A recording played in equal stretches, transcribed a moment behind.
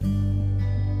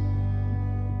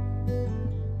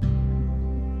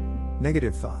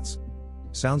Negative thoughts.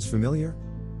 Sounds familiar?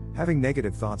 Having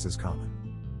negative thoughts is common.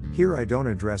 Here I don't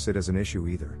address it as an issue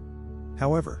either.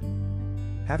 However,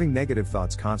 having negative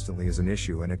thoughts constantly is an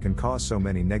issue, and it can cause so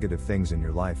many negative things in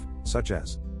your life, such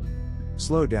as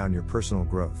slow down your personal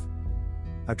growth,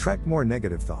 attract more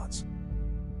negative thoughts,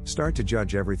 start to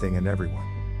judge everything and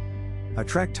everyone,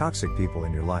 attract toxic people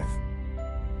in your life,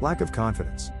 lack of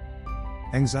confidence,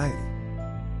 anxiety,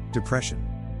 depression.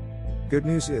 Good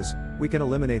news is, we can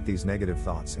eliminate these negative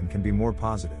thoughts and can be more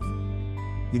positive.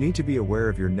 You need to be aware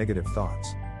of your negative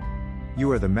thoughts.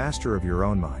 You are the master of your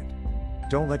own mind.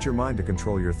 Don't let your mind to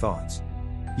control your thoughts.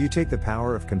 You take the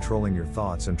power of controlling your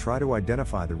thoughts and try to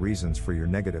identify the reasons for your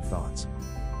negative thoughts.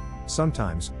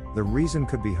 Sometimes, the reason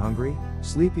could be hungry,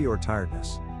 sleepy, or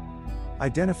tiredness.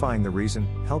 Identifying the reason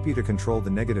help you to control the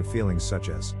negative feelings such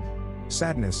as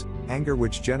sadness, anger,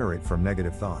 which generate from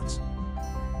negative thoughts.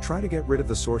 Try to get rid of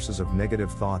the sources of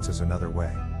negative thoughts is another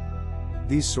way.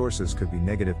 These sources could be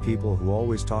negative people who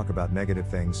always talk about negative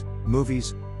things,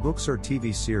 movies, books, or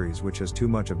TV series which has too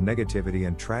much of negativity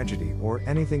and tragedy, or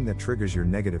anything that triggers your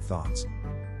negative thoughts.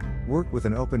 Work with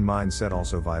an open mindset,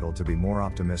 also vital to be more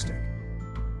optimistic.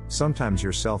 Sometimes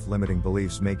your self-limiting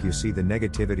beliefs make you see the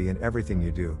negativity in everything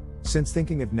you do, since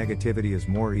thinking of negativity is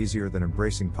more easier than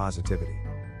embracing positivity.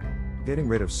 Getting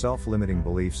rid of self-limiting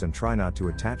beliefs and try not to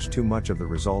attach too much of the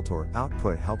result or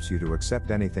output helps you to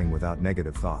accept anything without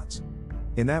negative thoughts.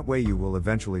 In that way you will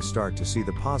eventually start to see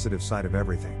the positive side of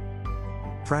everything.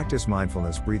 Practice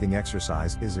mindfulness breathing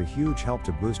exercise is a huge help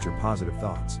to boost your positive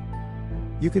thoughts.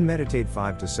 You can meditate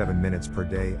 5 to 7 minutes per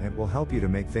day, and it will help you to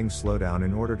make things slow down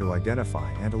in order to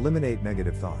identify and eliminate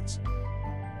negative thoughts.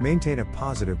 Maintain a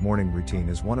positive morning routine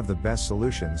is one of the best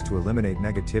solutions to eliminate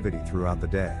negativity throughout the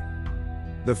day.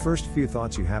 The first few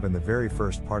thoughts you have in the very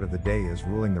first part of the day is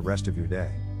ruling the rest of your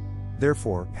day.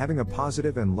 Therefore, having a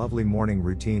positive and lovely morning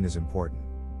routine is important.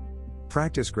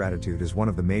 Practice gratitude is one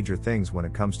of the major things when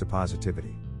it comes to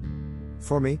positivity.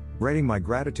 For me, writing my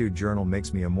gratitude journal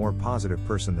makes me a more positive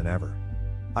person than ever.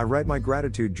 I write my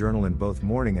gratitude journal in both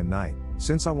morning and night,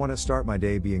 since I want to start my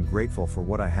day being grateful for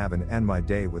what I have and end my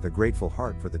day with a grateful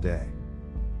heart for the day.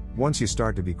 Once you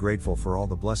start to be grateful for all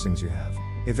the blessings you have,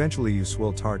 eventually you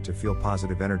will start to feel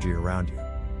positive energy around you.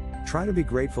 Try to be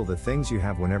grateful the things you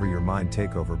have whenever your mind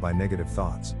take over by negative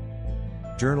thoughts.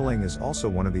 Journaling is also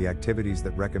one of the activities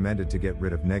that recommended to get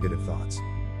rid of negative thoughts.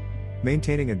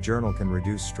 Maintaining a journal can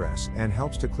reduce stress and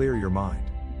helps to clear your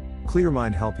mind. Clear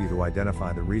mind help you to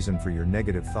identify the reason for your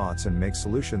negative thoughts and make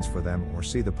solutions for them or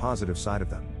see the positive side of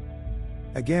them.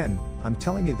 Again, I'm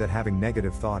telling you that having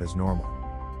negative thought is normal.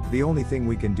 The only thing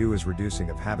we can do is reducing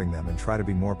of having them and try to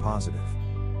be more positive.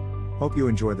 Hope you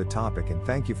enjoy the topic and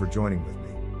thank you for joining with me.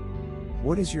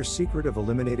 What is your secret of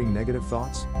eliminating negative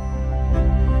thoughts?